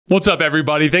What's up,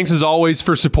 everybody? Thanks as always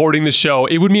for supporting the show.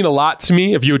 It would mean a lot to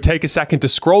me if you would take a second to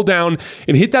scroll down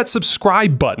and hit that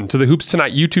subscribe button to the Hoops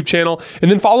Tonight YouTube channel, and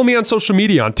then follow me on social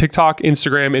media on TikTok,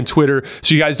 Instagram, and Twitter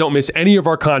so you guys don't miss any of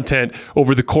our content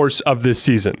over the course of this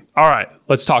season. All right,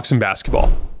 let's talk some basketball.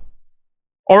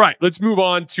 All right, let's move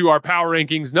on to our power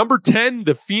rankings. Number 10,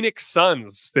 the Phoenix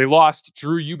Suns. They lost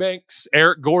Drew Eubanks,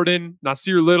 Eric Gordon,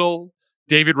 Nasir Little,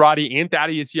 David Roddy, and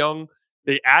Thaddeus Young.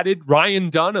 They added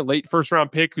Ryan Dunn, a late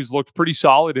first-round pick who's looked pretty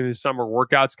solid in his summer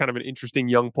workouts, kind of an interesting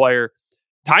young player.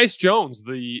 Tyus Jones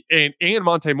and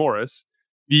Monte Morris,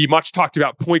 the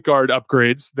much-talked-about point guard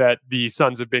upgrades that the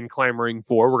Suns have been clamoring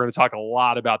for. We're going to talk a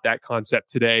lot about that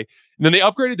concept today. And then they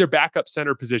upgraded their backup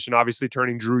center position, obviously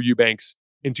turning Drew Eubanks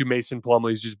into Mason Plumlee,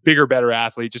 who's just bigger, better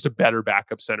athlete, just a better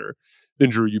backup center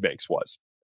than Drew Eubanks was.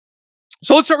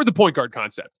 So let's start with the point guard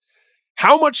concept.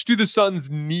 How much do the Suns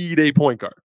need a point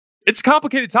guard? It's a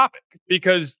complicated topic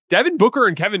because Devin Booker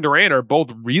and Kevin Durant are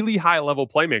both really high-level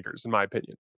playmakers, in my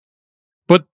opinion.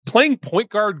 But playing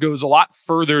point guard goes a lot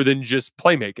further than just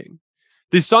playmaking.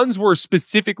 The Suns were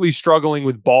specifically struggling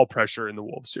with ball pressure in the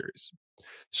Wolves series.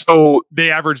 So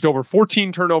they averaged over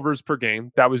 14 turnovers per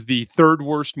game. That was the third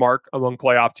worst mark among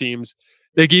playoff teams.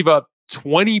 They gave up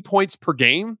 20 points per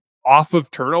game off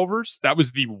of turnovers. That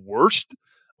was the worst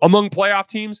among playoff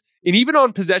teams. And even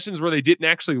on possessions where they didn't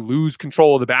actually lose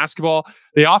control of the basketball,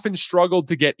 they often struggled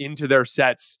to get into their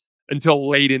sets until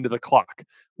late into the clock.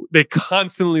 They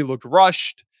constantly looked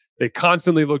rushed. They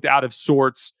constantly looked out of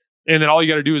sorts. And then all you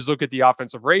got to do is look at the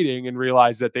offensive rating and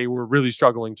realize that they were really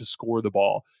struggling to score the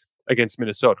ball against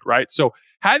Minnesota, right? So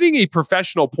having a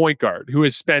professional point guard who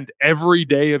has spent every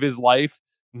day of his life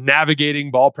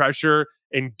navigating ball pressure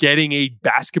and getting a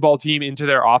basketball team into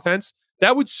their offense,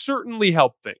 that would certainly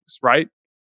help things, right?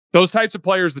 Those types of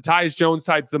players, the Tyus Jones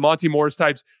types, the Monte Morris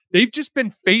types, they've just been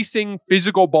facing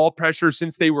physical ball pressure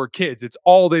since they were kids. It's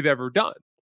all they've ever done.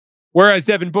 Whereas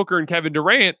Devin Booker and Kevin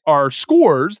Durant are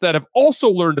scorers that have also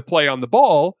learned to play on the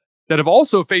ball, that have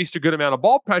also faced a good amount of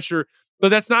ball pressure, but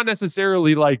that's not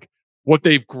necessarily like what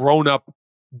they've grown up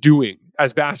doing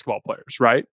as basketball players,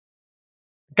 right?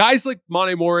 Guys like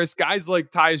Monte Morris, guys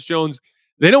like Tyus Jones,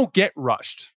 they don't get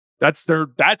rushed. That's their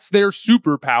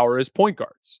superpower as point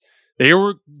guards.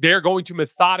 They're going to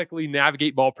methodically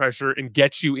navigate ball pressure and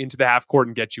get you into the half court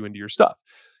and get you into your stuff.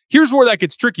 Here's where that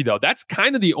gets tricky, though. That's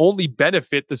kind of the only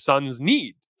benefit the Suns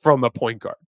need from a point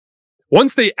guard.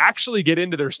 Once they actually get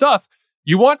into their stuff,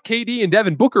 you want KD and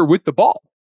Devin Booker with the ball.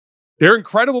 They're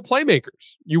incredible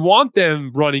playmakers. You want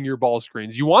them running your ball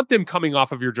screens. You want them coming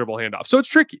off of your dribble handoff. So it's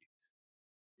tricky.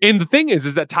 And the thing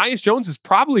is that Tyus Jones is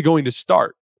probably going to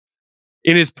start.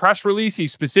 In his press release, he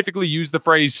specifically used the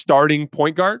phrase starting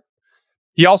point guard.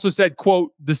 He also said,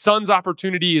 quote, "The Suns'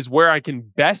 opportunity is where I can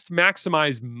best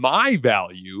maximize my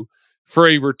value for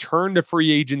a return to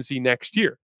free agency next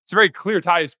year." It's very clear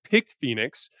Tyus picked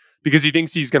Phoenix because he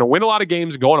thinks he's going to win a lot of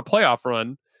games and go on a playoff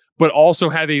run, but also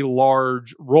have a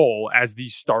large role as the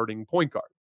starting point guard.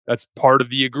 That's part of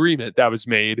the agreement that was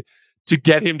made to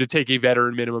get him to take a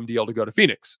veteran minimum deal to go to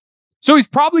Phoenix. So he's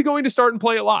probably going to start and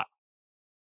play a lot.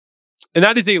 And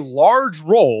that is a large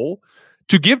role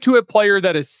to give to a player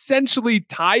that essentially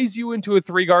ties you into a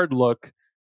three-guard look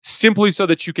simply so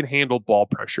that you can handle ball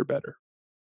pressure better.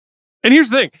 And here's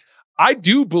the thing. I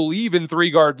do believe in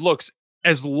three-guard looks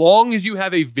as long as you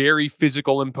have a very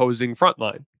physical, imposing front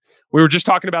line. We were just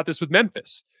talking about this with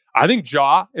Memphis. I think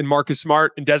Ja and Marcus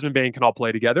Smart and Desmond Bane can all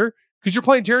play together because you're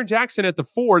playing Jaren Jackson at the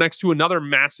 4 next to another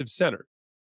massive center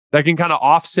that can kind of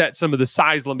offset some of the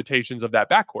size limitations of that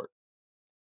backcourt.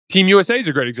 Team USA is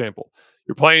a great example.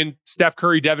 You're playing Steph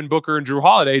Curry, Devin Booker, and Drew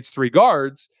Holiday. It's 3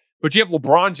 guards, but you have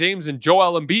LeBron James and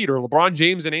Joel Embiid, or LeBron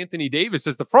James and Anthony Davis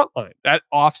as the front line. That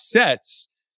offsets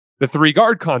the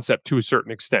 3-guard concept to a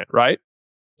certain extent, right?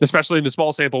 Especially in the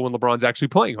small sample when LeBron's actually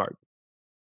playing hard.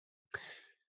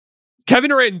 Kevin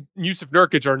Durant and Yusuf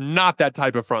Nurkic are not that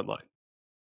type of front line.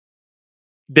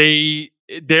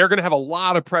 They're going to have a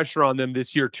lot of pressure on them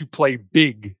this year to play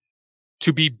big,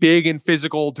 to be big and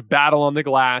physical, to battle on the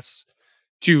glass,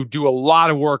 to do a lot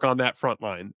of work on that front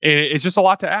line. And it's just a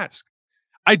lot to ask.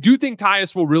 I do think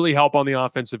Tyus will really help on the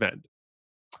offensive end.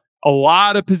 A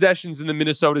lot of possessions in the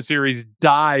Minnesota series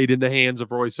died in the hands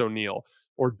of Royce O'Neal,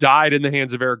 or died in the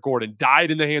hands of Eric Gordon,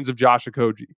 died in the hands of Josh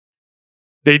Okogie.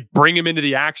 They'd bring him into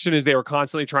the action as they were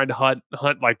constantly trying to hunt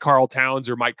like Karl Towns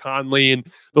or Mike Conley, and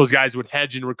those guys would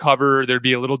hedge and recover. There'd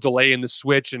be a little delay in the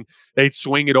switch, and they'd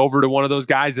swing it over to one of those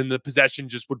guys, and the possession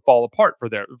just would fall apart from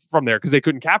there because they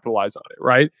couldn't capitalize on it,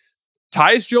 right?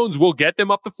 Tyus Jones will get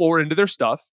them up the floor into their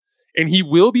stuff, and he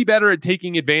will be better at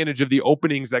taking advantage of the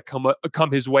openings that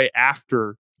come his way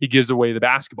after he gives away the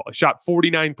basketball. He shot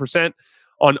 49%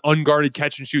 on unguarded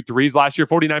catch and shoot threes last year,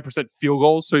 49% field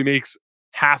goals. So he makes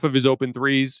half of his open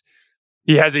threes.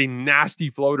 He has a nasty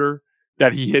floater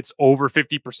that he hits over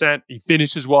 50%. He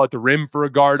finishes well at the rim for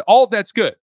a guard. All of that's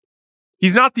good.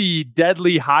 He's not the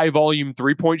deadly high volume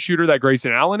 3-point shooter that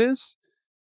Grayson Allen is,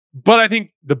 but I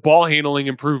think the ball handling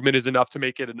improvement is enough to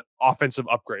make it an offensive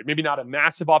upgrade. Maybe not a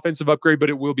massive offensive upgrade, but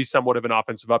it will be somewhat of an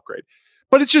offensive upgrade.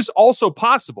 But it's just also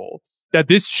possible that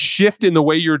this shift in the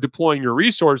way you're deploying your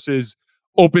resources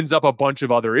opens up a bunch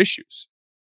of other issues.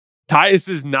 Tyus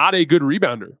is not a good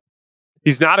rebounder.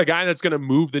 He's not a guy that's going to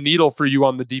move the needle for you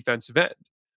on the defensive end.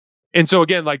 And so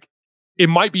again, like, it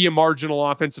might be a marginal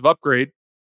offensive upgrade.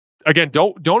 Again,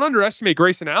 don't underestimate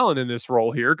Grayson Allen in this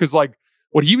role here, because like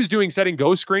what he was doing setting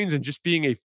ghost screens and just being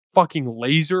a fucking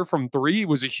laser from three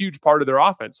was a huge part of their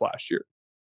offense last year.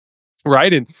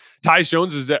 Right? And Tyus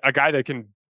Jones is a guy that can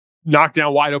knock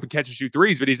down wide open catch and shoot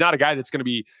threes, but he's not a guy that's going to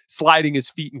be sliding his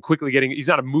feet and quickly he's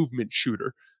not a movement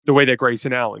shooter the way that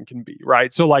Grayson Allen can be.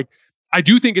 Right? So like, I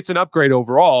do think it's an upgrade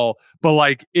overall, but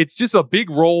like, it's just a big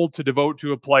role to devote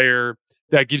to a player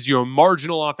that gives you a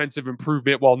marginal offensive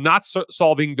improvement while not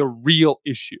solving the real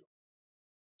issue.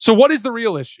 So what is the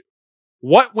real issue?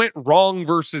 What went wrong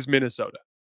versus Minnesota?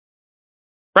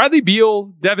 Bradley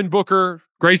Beal, Devin Booker,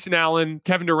 Grayson Allen,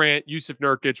 Kevin Durant, Jusuf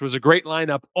Nurkic was a great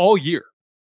lineup all year.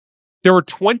 There were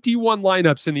 21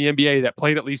 lineups in the NBA that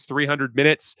played at least 300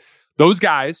 minutes. Those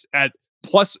guys at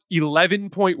plus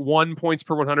 11.1 points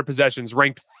per 100 possessions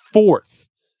ranked 4th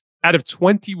out of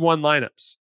 21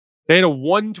 lineups. They had a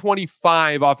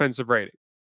 125 offensive rating,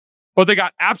 but they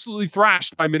got absolutely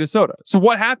thrashed by Minnesota. So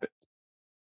what happened?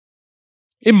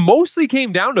 It mostly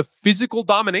came down to physical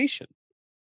domination.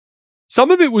 Some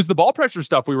of it was the ball pressure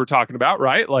stuff we were talking about,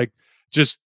 right? Like,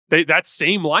 just that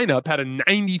same lineup had a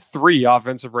 93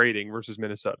 offensive rating versus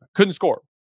Minnesota. Couldn't score.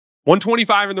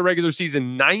 125 in the regular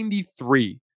season,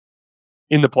 93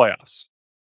 in the playoffs.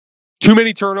 Too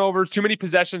many turnovers, too many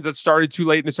possessions that started too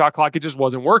late in the shot clock. It just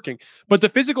wasn't working. But the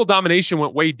physical domination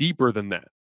went way deeper than that.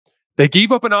 They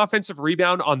gave up an offensive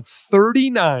rebound on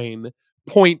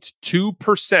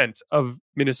 39.2% of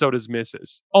Minnesota's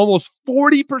misses. Almost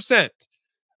 40%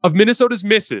 of Minnesota's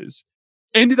misses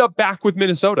ended up back with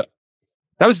Minnesota.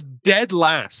 That was dead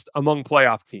last among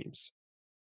playoff teams.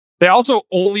 They also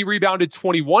only rebounded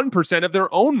 21% of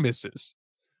their own misses.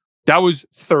 That was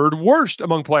 3rd worst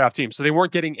among playoff teams. So they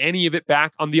weren't getting any of it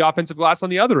back on the offensive glass on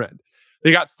the other end.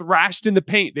 They got thrashed in the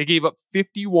paint. They gave up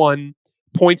 51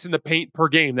 points in the paint per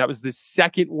game. That was the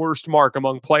 2nd worst mark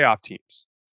among playoff teams.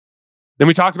 Then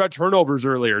we talked about turnovers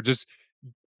earlier. Just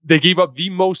they gave up the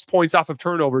most points off of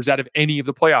turnovers out of any of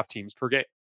the playoff teams per game.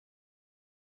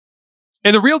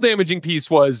 And the real damaging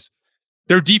piece was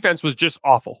their defense was just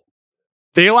awful.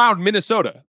 They allowed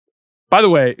Minnesota, by the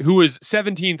way, who was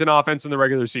 17th in offense in the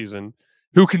regular season,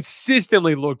 who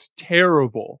consistently looked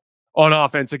terrible on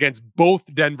offense against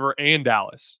both Denver and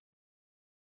Dallas.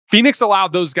 Phoenix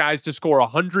allowed those guys to score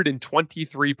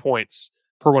 123 points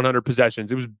per 100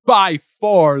 possessions. It was by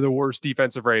far the worst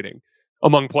defensive rating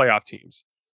among playoff teams.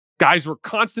 Guys were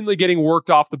constantly getting worked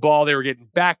off the ball. They were getting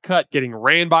back cut, getting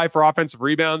ran by for offensive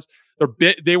rebounds.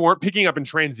 They weren't picking up in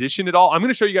transition at all. I'm going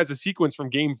to show you guys a sequence from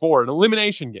game 4, an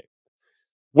elimination game,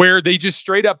 where they just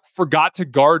straight up forgot to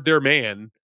guard their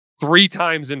man 3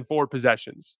 times in 4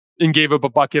 possessions and gave up a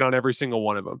bucket on every single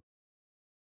one of them.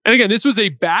 And again, this was a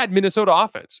bad Minnesota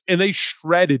offense, and they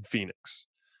shredded Phoenix.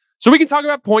 So we can talk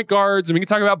about point guards, and we can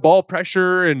talk about ball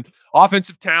pressure and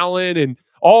offensive talent and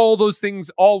all those things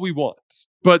all we want.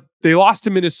 But they lost to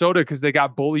Minnesota because they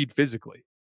got bullied physically.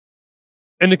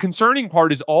 And the concerning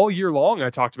part is all year long,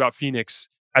 I talked about Phoenix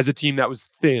as a team that was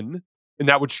thin and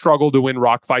that would struggle to win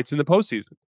rock fights in the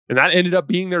postseason. And that ended up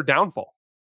being their downfall.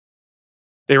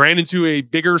 They ran into a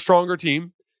bigger, stronger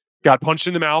team, got punched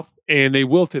in the mouth, and they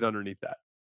wilted underneath that.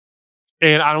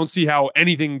 And I don't see how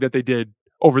anything that they did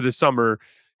over the summer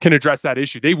can address that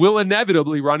issue. They will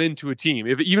inevitably run into a team,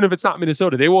 even if it's not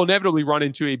Minnesota, they will inevitably run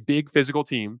into a big physical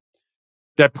team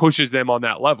that pushes them on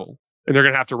that level. And they're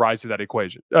going to have to rise to that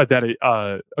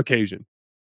occasion.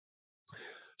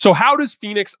 So how does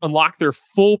Phoenix unlock their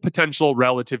full potential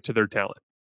relative to their talent?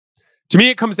 To me,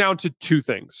 it comes down to 2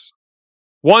 things.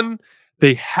 One,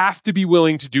 they have to be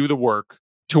willing to do the work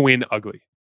to win ugly.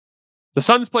 The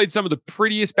Suns played some of the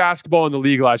prettiest basketball in the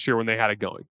league last year when they had it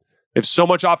going. They have so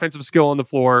much offensive skill on the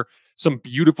floor, some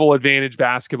beautiful advantage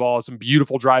basketball, some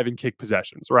beautiful drive and kick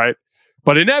possessions, right?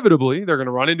 But inevitably, they're going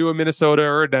to run into a Minnesota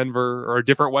or a Denver or a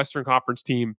different Western Conference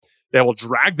team that will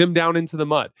drag them down into the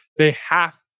mud. They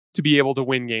have to be able to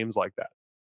win games like that.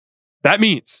 That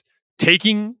means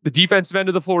taking the defensive end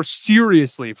of the floor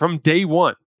seriously from day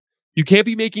one. You can't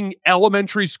be making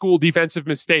elementary school defensive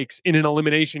mistakes in an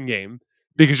elimination game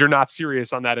because you're not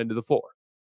serious on that end of the floor.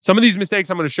 Some of these mistakes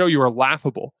I'm going to show you are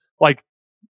laughable. Like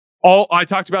all I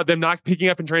talked about them not picking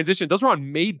up in transition. Those were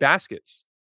on made baskets.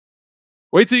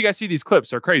 Wait till you guys see these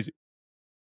clips. They're crazy.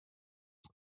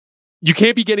 You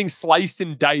can't be getting sliced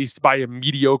and diced by a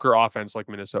mediocre offense like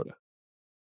Minnesota.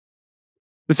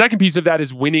 The second piece of that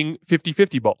is winning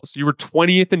 50-50 balls. You were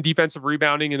 20th in defensive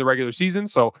rebounding in the regular season,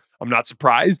 so I'm not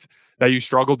surprised that you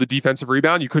struggled to defensive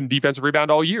rebound. You couldn't defensive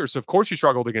rebound all year, so of course you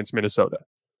struggled against Minnesota.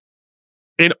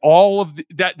 And all of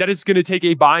that is going to take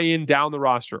a buy-in down the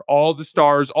roster. All the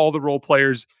stars, all the role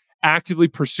players actively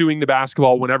pursuing the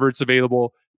basketball whenever it's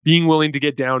available, being willing to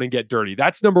get down and get dirty.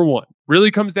 That's number one.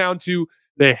 Really comes down to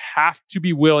they have to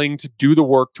be willing to do the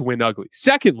work to win ugly.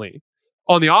 Secondly,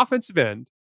 on the offensive end,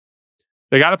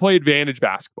 they got to play advantage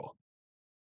basketball.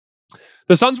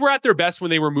 The Suns were at their best when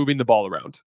they were moving the ball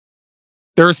around.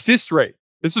 Their assist rate,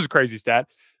 this was a crazy stat,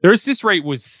 their assist rate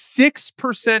was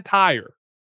 6% higher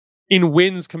in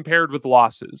wins compared with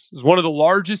losses. It was one of the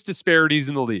largest disparities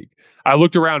in the league. I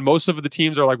looked around, most of the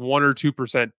teams are like 1 or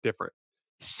 2% different.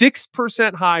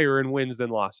 6% higher in wins than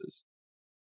losses.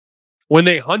 When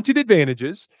they hunted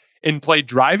advantages and played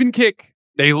drive and kick,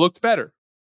 they looked better.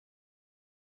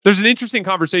 There's an interesting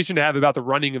conversation to have about the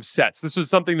running of sets. This was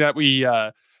something that we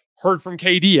heard from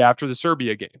KD after the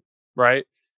Serbia game, right?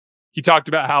 He talked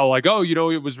about how, like, oh, you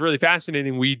know, it was really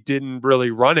fascinating. We didn't really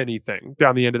run anything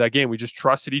down the end of that game. We just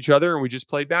trusted each other and we just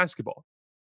played basketball.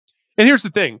 And here's the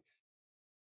thing.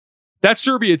 That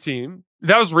Serbia team,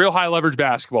 that was real high leverage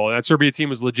basketball. And that Serbia team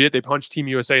was legit. They punched Team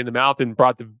USA in the mouth and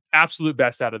brought the absolute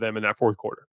best out of them in that fourth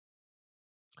quarter.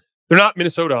 They're not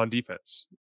Minnesota on defense.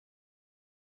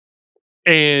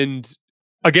 And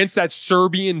against that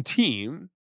Serbian team,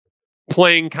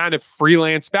 playing kind of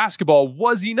freelance basketball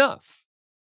was enough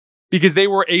because they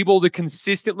were able to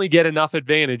consistently get enough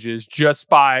advantages just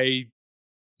by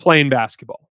playing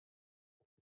basketball.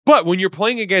 But when you're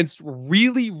playing against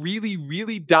really, really,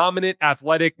 really dominant,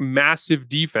 athletic, massive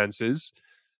defenses,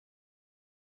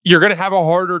 you're going to have a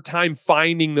harder time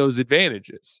finding those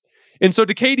advantages. And so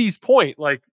to KD's point,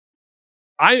 like,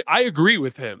 I agree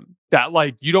with him that,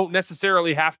 like, you don't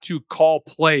necessarily have to call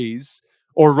plays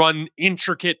or run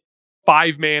intricate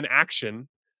 5-man action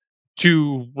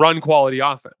to run quality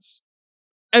offense,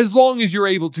 as long as you're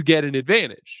able to get an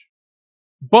advantage.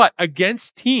 But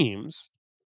against teams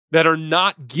that are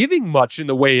not giving much in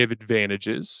the way of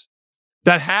advantages,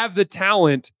 that have the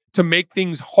talent to make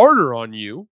things harder on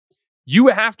you, you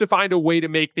have to find a way to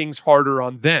make things harder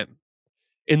on them.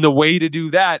 And the way to do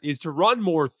that is to run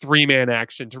more 3-man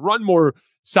action, to run more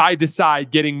side to side,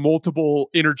 getting multiple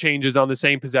interchanges on the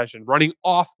same possession, running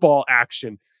off-ball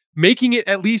action, making it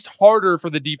at least harder for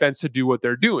the defense to do what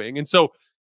they're doing. And so,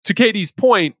 to KD's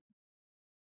point,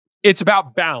 it's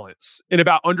about balance and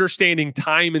about understanding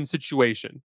time and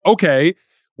situation. Okay,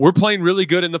 we're playing really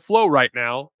good in the flow right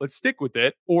now. Let's stick with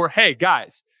it. Or, hey,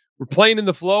 guys, we're playing in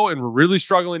the flow and we're really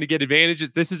struggling to get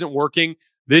advantages. This isn't working.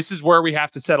 This is where we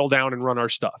have to settle down and run our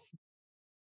stuff,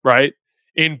 right?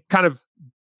 And kind of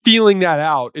feeling that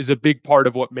out is a big part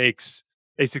of what makes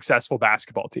a successful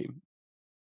basketball team.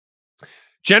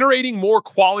 Generating more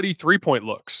quality three-point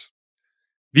looks.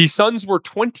 The Suns were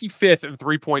 25th in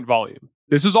three-point volume.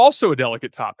 This is also a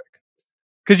delicate topic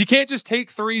because you can't just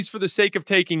take threes for the sake of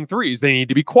taking threes. They need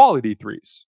to be quality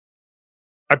threes.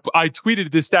 I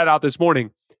tweeted this stat out this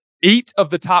morning. 8 of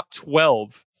the top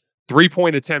 12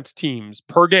 three-point attempt teams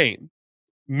per game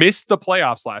missed the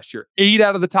playoffs last year. 8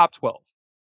 out of the top 12.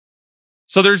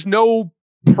 So there's no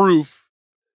proof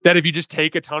that if you just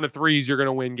take a ton of threes, you're going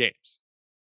to win games.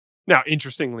 Now,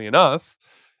 interestingly enough,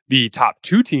 the top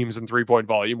 2 teams in three-point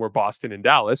volume were Boston and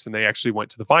Dallas, and they actually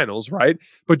went to the finals, right?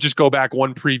 But just go back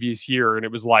one previous year, and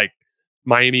it was like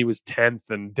Miami was 10th,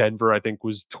 and Denver, I think,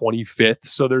 was 25th.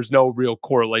 So there's no real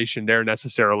correlation there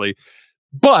necessarily.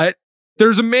 But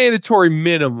there's a mandatory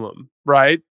minimum,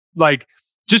 right? Like,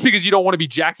 just because you don't want to be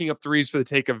jacking up threes for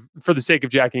the sake of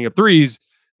jacking up threes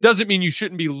doesn't mean you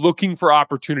shouldn't be looking for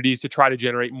opportunities to try to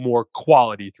generate more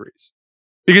quality threes.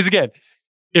 Because again,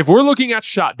 if we're looking at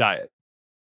shot diet,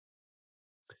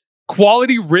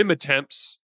 quality rim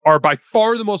attempts are by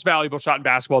far the most valuable shot in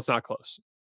basketball. It's not close.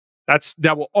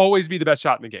 That will always be the best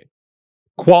shot in the game.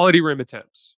 Quality rim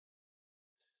attempts.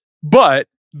 But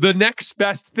the next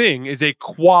best thing is a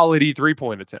quality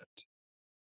three-point attempt.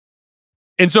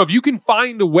 And so if you can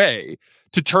find a way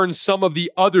to turn some of the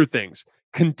other things,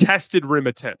 contested rim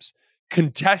attempts,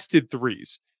 contested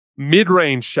threes,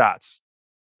 mid-range shots,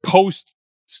 post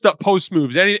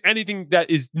moves, anything that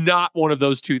is not one of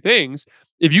those two things,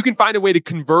 if you can find a way to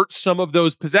convert some of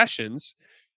those possessions,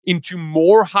 into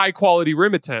more high quality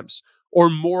rim attempts or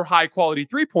more high quality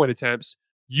 3-point attempts,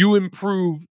 you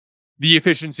improve the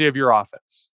efficiency of your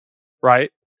offense,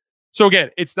 right? So again,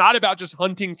 it's not about just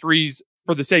hunting threes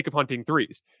for the sake of hunting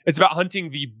threes. It's about hunting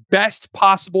the best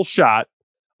possible shot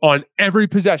on every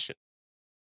possession.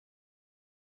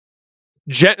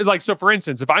 So for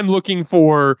instance, if I'm looking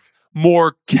for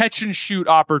more catch and shoot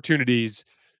opportunities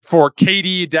for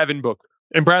KD, Devin Booker,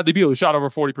 and Bradley Beal, who shot over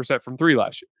 40% from three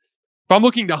last year. If I'm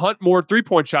looking to hunt more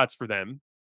 3-point shots for them,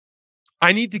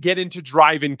 I need to get into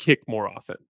drive and kick more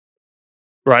often,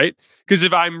 right? Because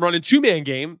if I'm running 2-man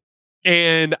game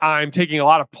and I'm taking a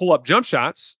lot of pull-up jump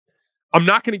shots, I'm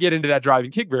not going to get into that drive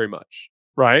and kick very much,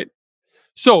 right?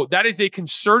 So that is a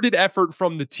concerted effort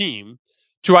from the team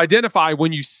to identify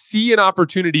when you see an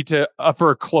opportunity to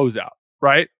for a closeout,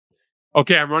 right?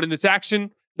 Okay, I'm running this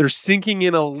action. They're sinking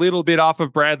in a little bit off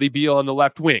of Bradley Beal on the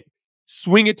left wing.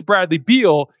 Swing it to Bradley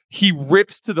Beal. He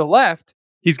rips to the left.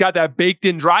 He's got that baked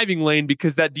in driving lane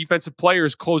because that defensive player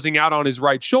is closing out on his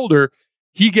right shoulder.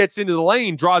 He gets into the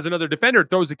lane, draws another defender,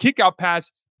 throws a kick out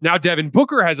pass. Now Devin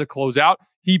Booker has a closeout.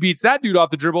 He beats that dude off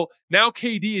the dribble. Now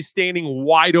KD is standing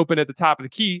wide open at the top of the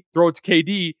key. Throw it to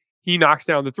KD. He knocks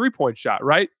down the 3-point shot,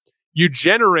 right? You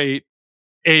generate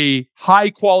a high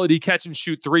quality catch and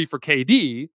shoot 3 for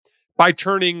KD by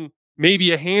turning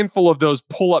maybe a handful of those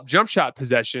pull up jump shot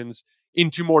possessions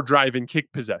into more drive and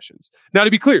kick possessions. Now,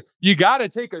 to be clear, you got to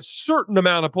take a certain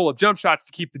amount of pull up jump shots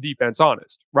to keep the defense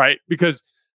honest, right? Because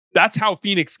that's how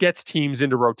Phoenix gets teams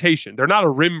into rotation. They're not a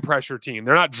rim pressure team.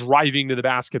 They're not driving to the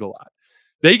basket a lot.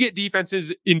 They get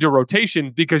defenses into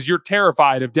rotation because you're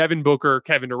terrified of Devin Booker,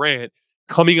 Kevin Durant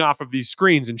coming off of these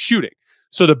screens and shooting.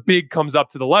 So the big comes up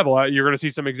to the level. You're going to see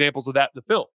some examples of that in the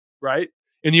film, right?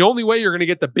 And the only way you're going to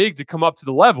get the big to come up to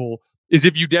the level is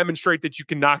if you demonstrate that you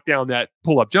can knock down that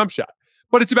pull-up jump shot.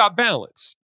 But it's about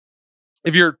balance.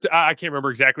 If you're, I can't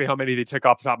remember exactly how many they took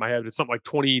off the top of my head. It's something like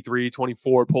 23,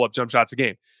 24 pull-up jump shots a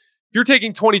game. If you're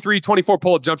taking 23, 24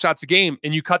 pull-up jump shots a game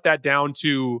and you cut that down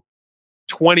to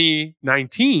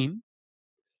 2019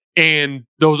 and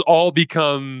those all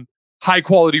become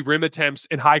high-quality rim attempts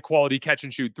and high-quality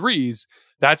catch-and-shoot threes,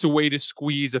 that's a way to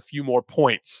squeeze a few more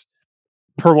points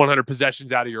per 100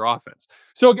 possessions out of your offense.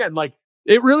 So again, like,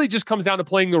 it really just comes down to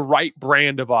playing the right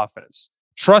brand of offense,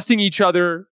 trusting each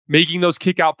other, making those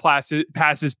kick-out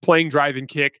passes, playing drive and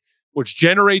kick, which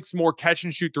generates more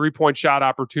catch-and-shoot 3-point shot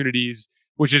opportunities,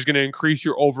 which is going to increase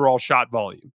your overall shot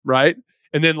volume, right?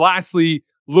 And then lastly,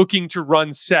 looking to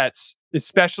run sets,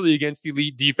 especially against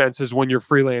elite defenses when your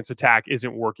freelance attack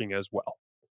isn't working as well.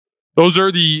 Those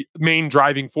are the main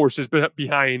driving forces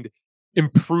behind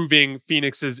improving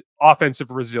Phoenix's offensive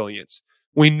resilience.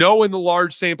 We know in the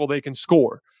large sample they can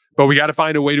score, but we got to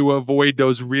find a way to avoid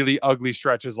those really ugly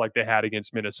stretches like they had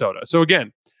against Minnesota. So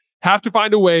again, have to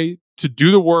find a way to do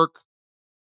the work,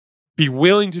 be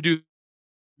willing to do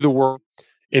the work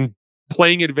in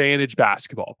playing advantage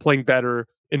basketball, playing better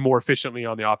and more efficiently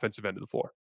on the offensive end of the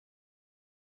floor.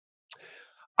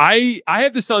 I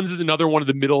have the Suns as another one of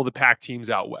the middle of the pack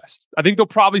teams out west. I think they'll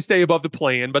probably stay above the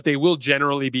play-in, but they will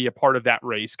generally be a part of that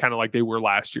race, kind of like they were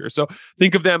last year. So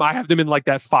think of them, I have them in like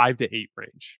that 5 to 8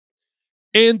 range.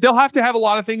 And they'll have to have a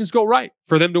lot of things go right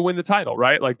for them to win the title,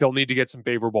 right? Like they'll need to get some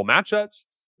favorable matchups.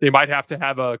 They might have to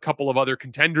have a couple of other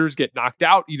contenders get knocked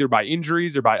out either by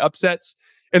injuries or by upsets.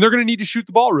 And they're going to need to shoot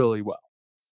the ball really well.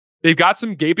 They've got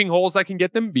some gaping holes that can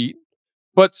get them beat,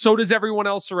 but so does everyone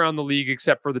else around the league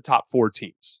except for the top 4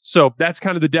 teams. So that's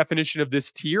kind of the definition of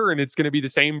this tier, and it's going to be the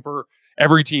same for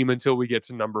every team until we get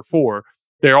to number 4.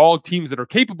 They're all teams that are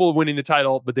capable of winning the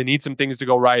title, but they need some things to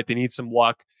go right. They need some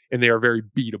luck, and they are very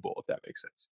beatable, if that makes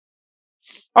sense.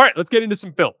 All right, let's get into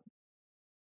some film.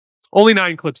 Only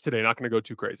 9 clips today, not going to go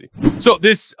too crazy. So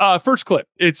this first clip,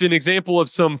 it's an example of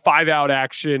some 5-out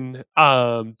action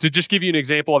to just give you an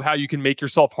example of how you can make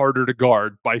yourself harder to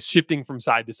guard by shifting from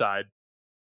side to side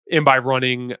and by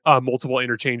running multiple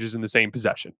interchanges in the same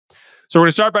possession. So we're going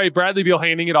to start by Bradley Beal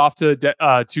handing it off to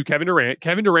Kevin Durant.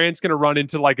 Kevin Durant's going to run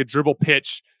into like a dribble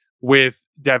pitch with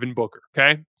Devin Booker,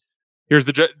 okay? Here's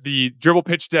the dribble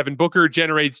pitch. Devin Booker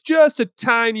generates just a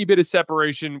tiny bit of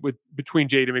separation between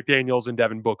Jaden McDaniels and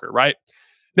Devin Booker, right?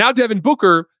 Now Devin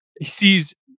Booker, he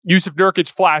sees Jusuf Nurkic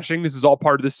flashing. This is all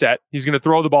part of the set. He's going to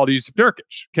throw the ball to Jusuf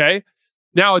Nurkic, okay?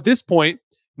 Now at this point,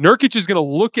 Nurkic is going to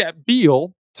look at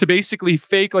Beal to basically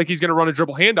fake like he's going to run a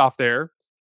dribble handoff there.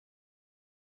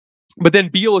 But then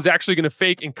Beal is actually going to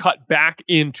fake and cut back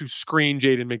in to screen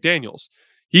Jaden McDaniels.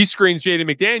 He screens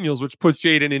Jaden McDaniels, which puts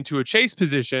Jaden into a chase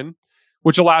position,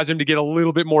 which allows him to get a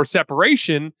little bit more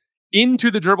separation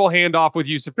into the dribble handoff with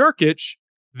Jusuf Nurkic.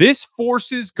 This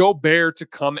forces Gobert to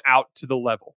come out to the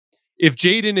level. If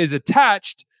Jaden is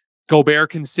attached,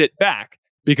 Gobert can sit back.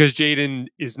 Because Jaden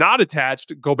is not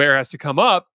attached, Gobert has to come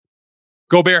up.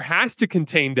 Gobert has to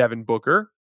contain Devin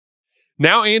Booker.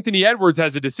 Now Anthony Edwards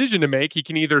has a decision to make. He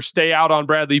can either stay out on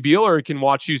Bradley Beal or he can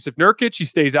watch Jusuf Nurkic. He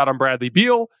stays out on Bradley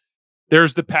Beal.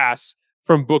 There's the pass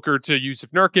from Booker to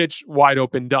Jusuf Nurkic, wide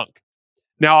open dunk.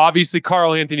 Now, obviously,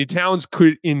 Karl Anthony Towns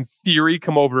could, in theory,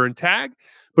 come over and tag.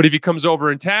 But if he comes over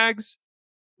and tags,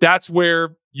 that's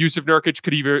where Jusuf Nurkic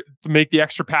could either make the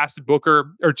extra pass to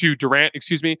Booker or to Durant,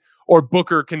 or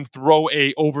Booker can throw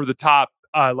a over the top,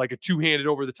 like a two-handed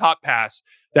over the top pass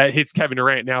that hits Kevin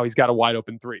Durant. Now he's got a wide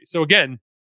open three. So again,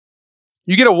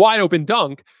 you get a wide open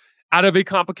dunk out of a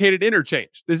complicated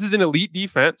interchange. This is an elite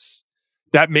defense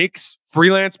that makes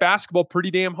freelance basketball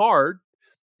pretty damn hard.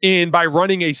 And by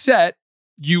running a set,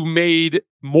 you made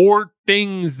more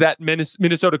things that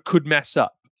Minnesota could mess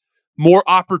up. More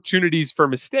opportunities for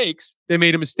mistakes. They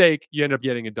made a mistake. You end up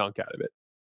getting a dunk out of it.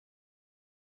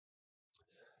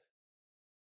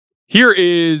 Here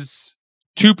is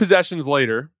 2 possessions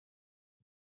later.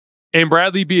 And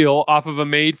Bradley Beal, off of a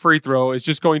made free throw, is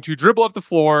just going to dribble up the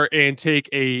floor and take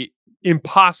a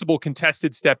impossible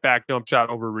contested step back jump shot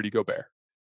over Rudy Gobert.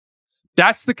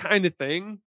 That's the kind of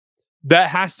thing that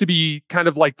has to be kind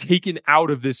of like taken out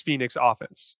of this Phoenix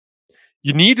offense.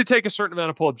 You need to take a certain amount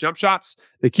of pull-up jump shots.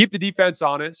 They keep the defense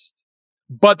honest,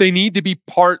 but they need to be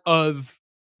part of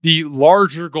the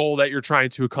larger goal that you're trying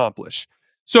to accomplish.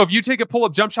 So if you take a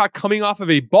pull-up jump shot coming off of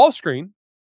a ball screen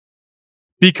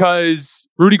because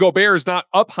Rudy Gobert is not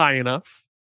up high enough,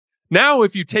 now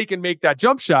if you take and make that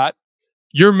jump shot,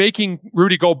 you're making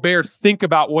Rudy Gobert think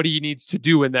about what he needs to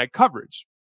do in that coverage.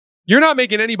 You're not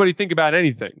making anybody think about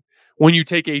anything when you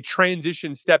take a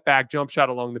transition step back jump shot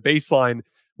along the baseline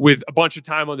with a bunch of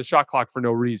time on the shot clock for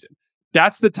no reason.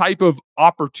 That's the type of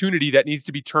opportunity that needs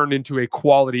to be turned into a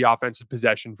quality offensive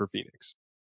possession for Phoenix.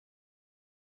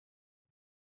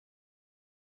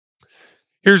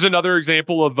 Here's another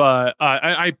example of,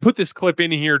 I put this clip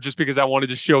in here just because I wanted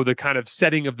to show the kind of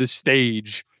setting of the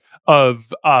stage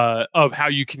of how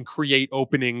you can create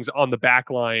openings on the back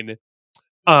line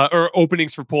or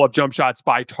openings for pull-up jump shots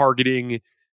by targeting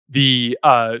the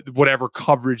whatever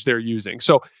coverage they're using.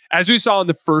 So as we saw in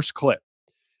the first clip,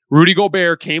 Rudy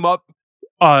Gobert came up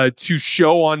to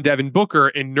show on Devin Booker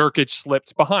and Nurkic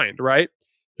slipped behind, right?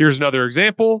 Here's another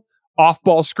example.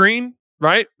 Off-ball screen,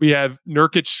 right? We have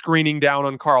Nurkic screening down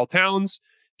on Karl Towns.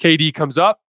 KD comes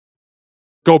up.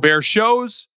 Gobert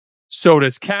shows. So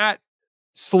does Cat.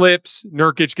 Slips.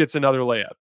 Nurkic gets another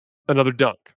layup. Another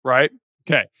dunk, right?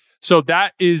 Okay. So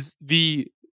that is the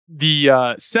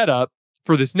setup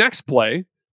for this next play.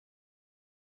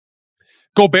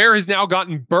 Gobert has now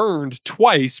gotten burned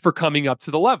twice for coming up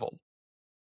to the level.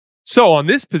 So on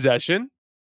this possession,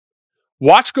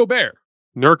 watch Gobert.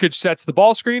 Nurkic sets the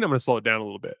ball screen. I'm going to slow it down a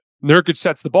little bit. Nurkic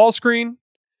sets the ball screen.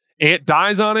 Ant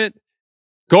dies on it.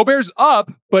 Gobert's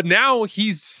up, but now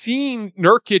he's seen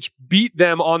Nurkic beat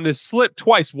them on this slip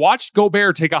twice. Watch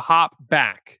Gobert take a hop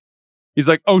back. He's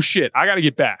like, oh shit, I got to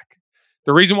get back.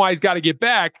 The reason why he's got to get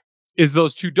back is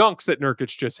those 2 dunks that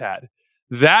Nurkic just had.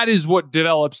 That is what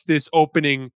develops this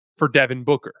opening for Devin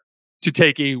Booker to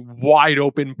take a wide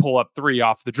open pull-up 3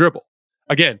 off the dribble.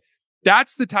 Again,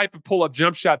 that's the type of pull-up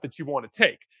jump shot that you want to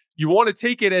take. You want to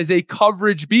take it as a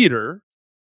coverage beater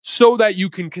so that you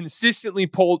can consistently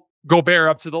pull Gobert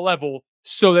up to the level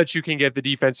so that you can get the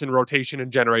defense in rotation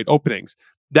and generate openings.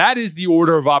 That is the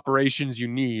order of operations you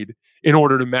need in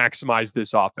order to maximize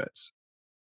this offense.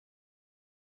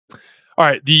 All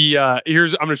right, I'm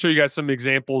going to show you guys some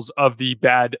examples of the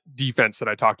bad defense that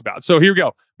I talked about. So here we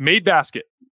go. Made basket.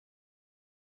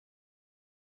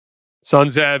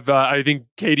 Suns have, I think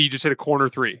KD just hit a corner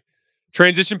 3.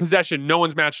 Transition possession, no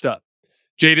one's matched up.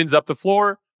 Jaden's up the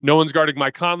floor. No one's guarding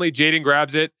Mike Conley. Jaden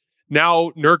grabs it.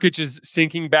 Now Nurkic is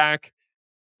sinking back.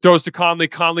 Throws to Conley.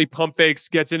 Conley pump fakes,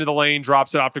 gets into the lane,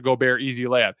 drops it off to Gobert. Easy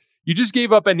layup. You just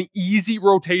gave up an easy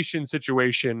rotation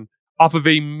situation off of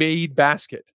a made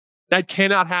basket. That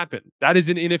cannot happen. That is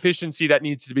an inefficiency that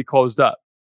needs to be closed up.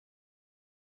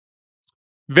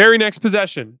 Very next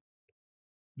possession.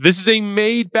 This is a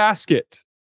made basket.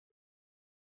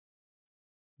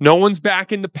 No one's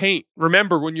back in the paint.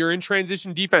 Remember, when you're in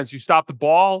transition defense, you stop the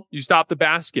ball, you stop the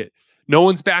basket. No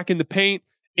one's back in the paint.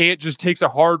 Ant just takes a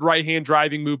hard right-hand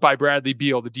driving move by Bradley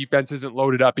Beal. The defense isn't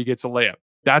loaded up. He gets a layup.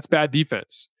 That's bad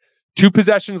defense. 2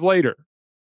 possessions later.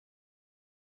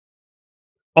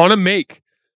 On a make.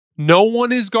 No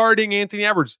one is guarding Anthony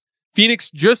Edwards. Phoenix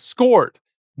just scored.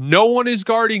 No one is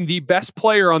guarding the best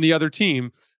player on the other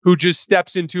team who just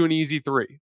steps into an easy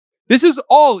 3. This is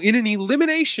all in an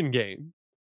elimination game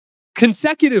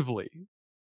consecutively.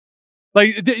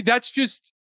 Like, that's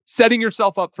just setting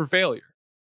yourself up for failure.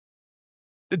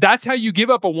 That's how you give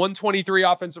up a 123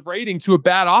 offensive rating to a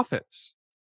bad offense.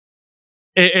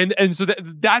 And so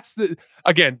that's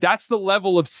the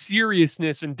level of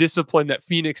seriousness and discipline that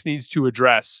Phoenix needs to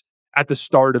address at the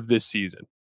start of this season.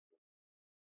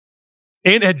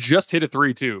 Ant had just hit a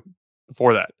 3 too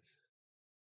before that.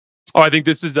 Oh, I think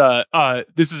this is a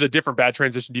different bad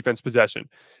transition defense possession.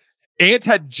 Ant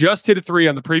had just hit a 3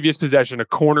 on the previous possession, a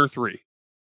corner 3.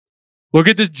 Look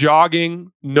at this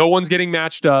jogging. No one's getting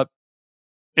matched up.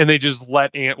 And they just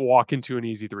let Ant walk into an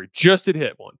easy 3. Just had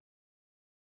hit one.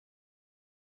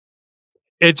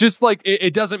 It just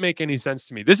it doesn't make any sense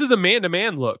to me. This is a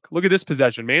man-to-man look. Look at this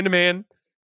possession. Man-to-man.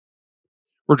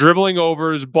 We're dribbling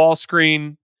over his ball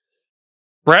screen.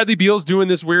 Bradley Beal's doing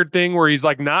this weird thing where he's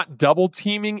like not double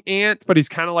teaming Ant, but he's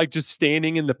kind of like just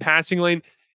standing in the passing lane.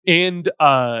 And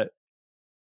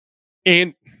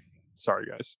sorry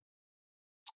guys.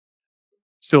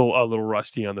 Still a little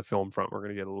rusty on the film front. We're going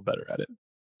to get a little better at it.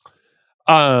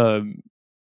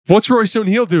 What's Royce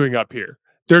O'Neal doing up here?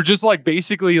 They're just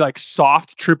basically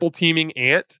soft triple teaming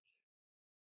Ant.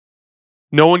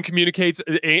 No one communicates.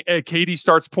 KD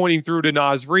starts pointing through to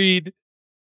Naz Reid.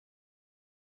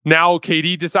 Now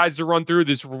KD decides to run through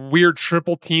this weird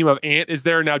triple team of Ant is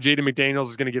there. Now Jaden McDaniels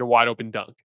is going to get a wide open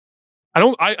dunk.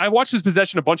 I watched this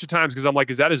possession a bunch of times because I'm like,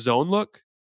 is that a zone look?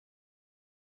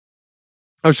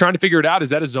 I was trying to figure it out. Is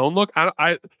that a zone look?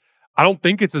 I don't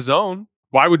think it's a zone.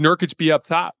 Why would Nurkic be up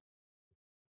top?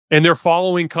 And they're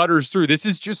following cutters through. This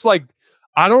is just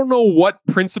I don't know what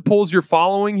principles you're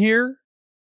following here.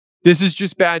 This is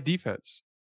just bad defense.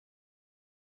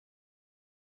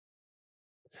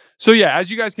 So yeah,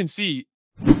 as you guys can see,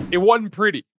 it wasn't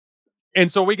pretty. And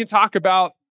so we can talk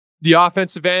about the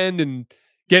offensive end and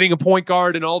getting a point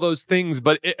guard and all those things.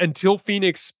 But until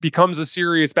Phoenix becomes a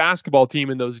serious basketball team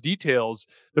in those details,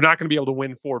 they're not going to be able to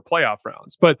win 4 playoff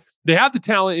rounds. But they have the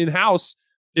talent in-house.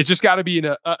 It's just got to be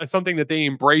something that they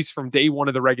embrace from day one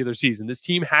of the regular season. This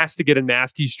team has to get a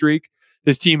nasty streak.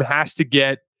 This team has to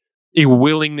get a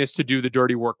willingness to do the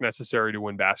dirty work necessary to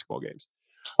win basketball games.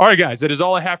 All right, guys, that is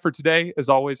all I have for today. As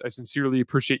always, I sincerely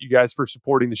appreciate you guys for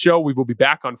supporting the show. We will be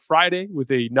back on Friday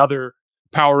with another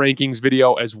Power Rankings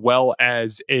video as well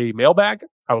as a mailbag.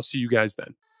 I will see you guys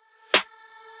then.